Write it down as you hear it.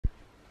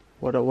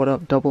What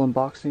up? Double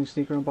unboxing,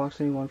 sneaker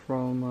unboxing. One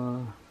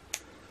from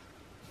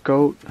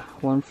Goat.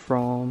 One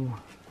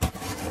from.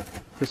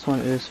 This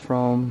one is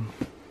from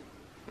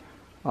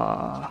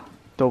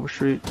Dover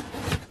Street.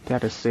 They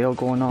had a sale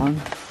going on.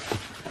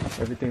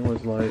 Everything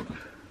was like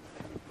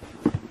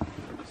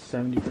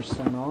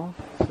 70% off.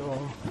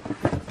 So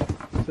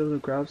I was able to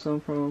grab some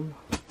from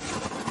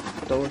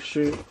Dover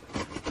Street.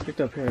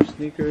 Picked up a pair of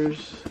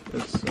sneakers.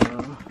 It's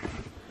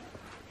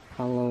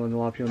I don't know, and a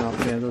lot of people not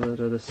fans of it.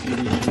 They're the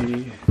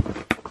CDG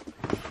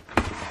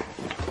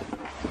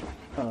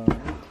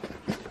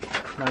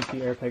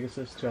Nike Air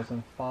Pegasus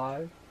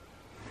 2005.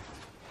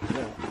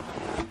 Yeah.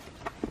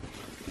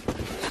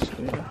 So,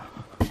 yeah.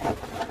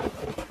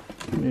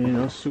 I mean,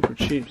 it was super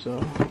cheap,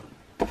 so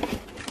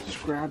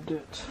just grabbed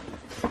it.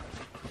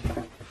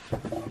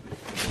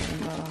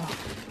 And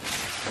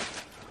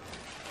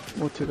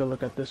we'll take a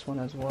look at this one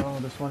as well.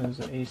 This one is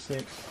an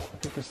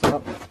Asics. Pick this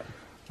up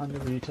under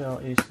retail.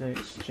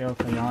 Asics Gel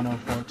Kayano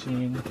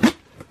 14.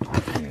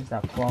 Here's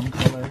that plum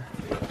color.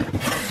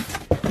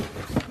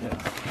 Yeah.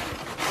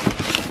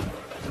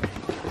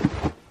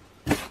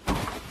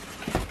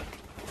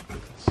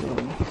 So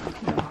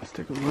yeah, let's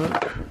take a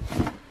look.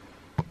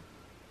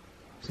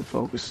 Is it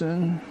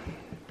focusing?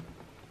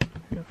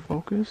 Yeah,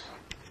 focus.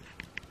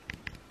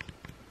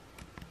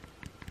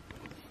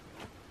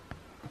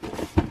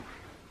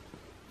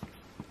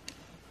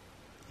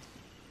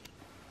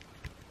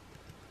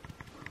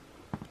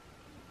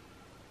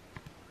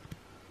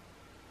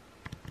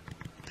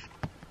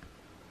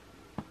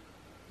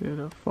 Get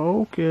a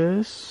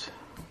focus.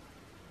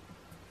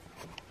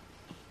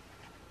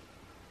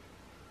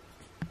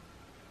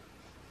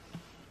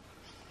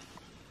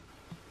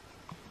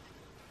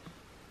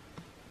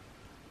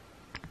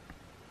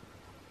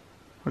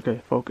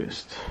 Okay,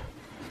 focused.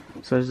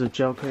 So there's a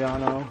Gel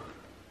Kayano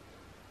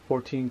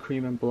 14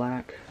 cream and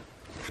black.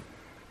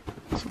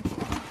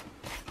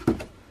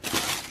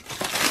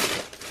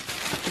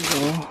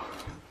 So,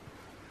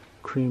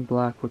 cream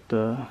black with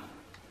that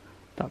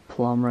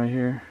plum right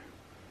here.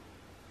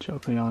 Gel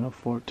Kayano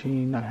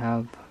 14. I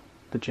have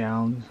the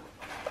Jowns.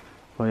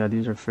 But yeah,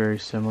 these are very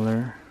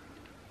similar.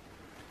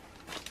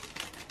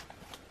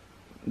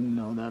 You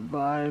know that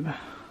vibe.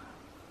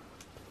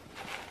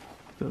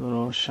 The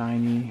little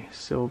shiny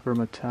silver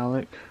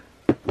metallic.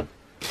 The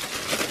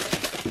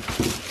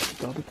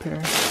other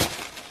pair.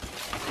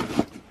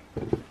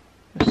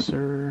 Yes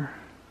sir.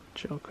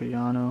 Gel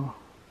Kayano.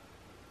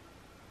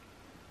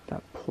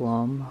 That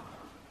plum.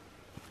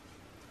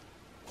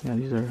 Yeah,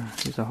 these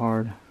are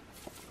hard.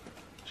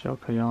 Gel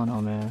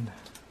Kayano, man.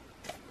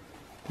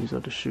 These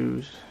are the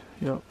shoes.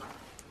 Yep.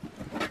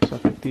 So I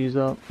picked these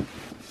up.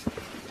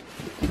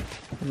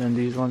 And then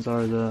these ones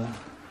are the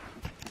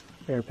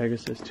Air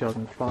Pegasus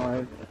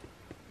 2005.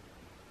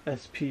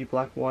 SP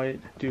black white.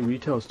 Dude,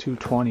 retail is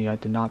 $220. I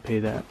did not pay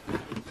that.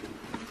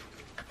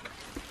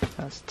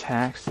 That's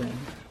taxing.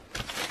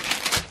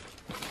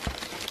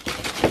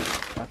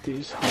 Got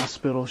these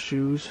hospital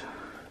shoes. You know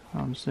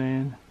what I'm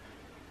saying?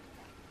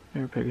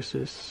 Air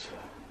Pegasus.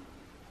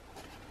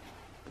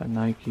 That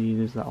Nike,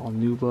 there's the all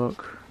new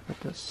book.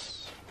 Got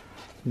this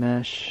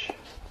mesh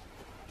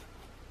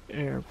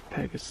Air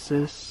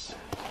Pegasus.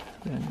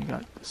 Then you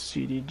got the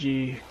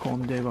CDG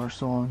Comme de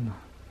Garcon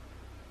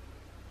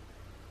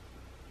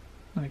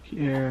Nike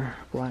Air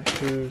black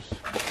shoes.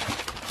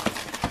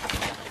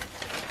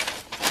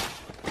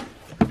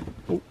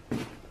 Oh.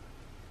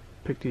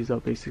 Picked these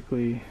up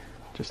basically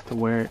just to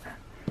wear it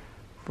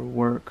for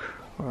work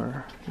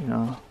or you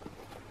know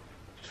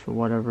just for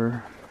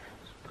whatever.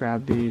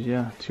 Grab these,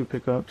 yeah, 2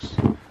 pickups.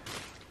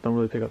 Don't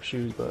really pick up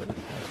shoes, but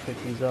let's pick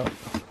these up.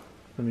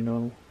 Let me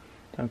know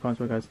down in the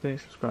comments what you guys think.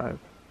 Subscribe.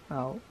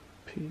 Out.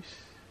 Peace.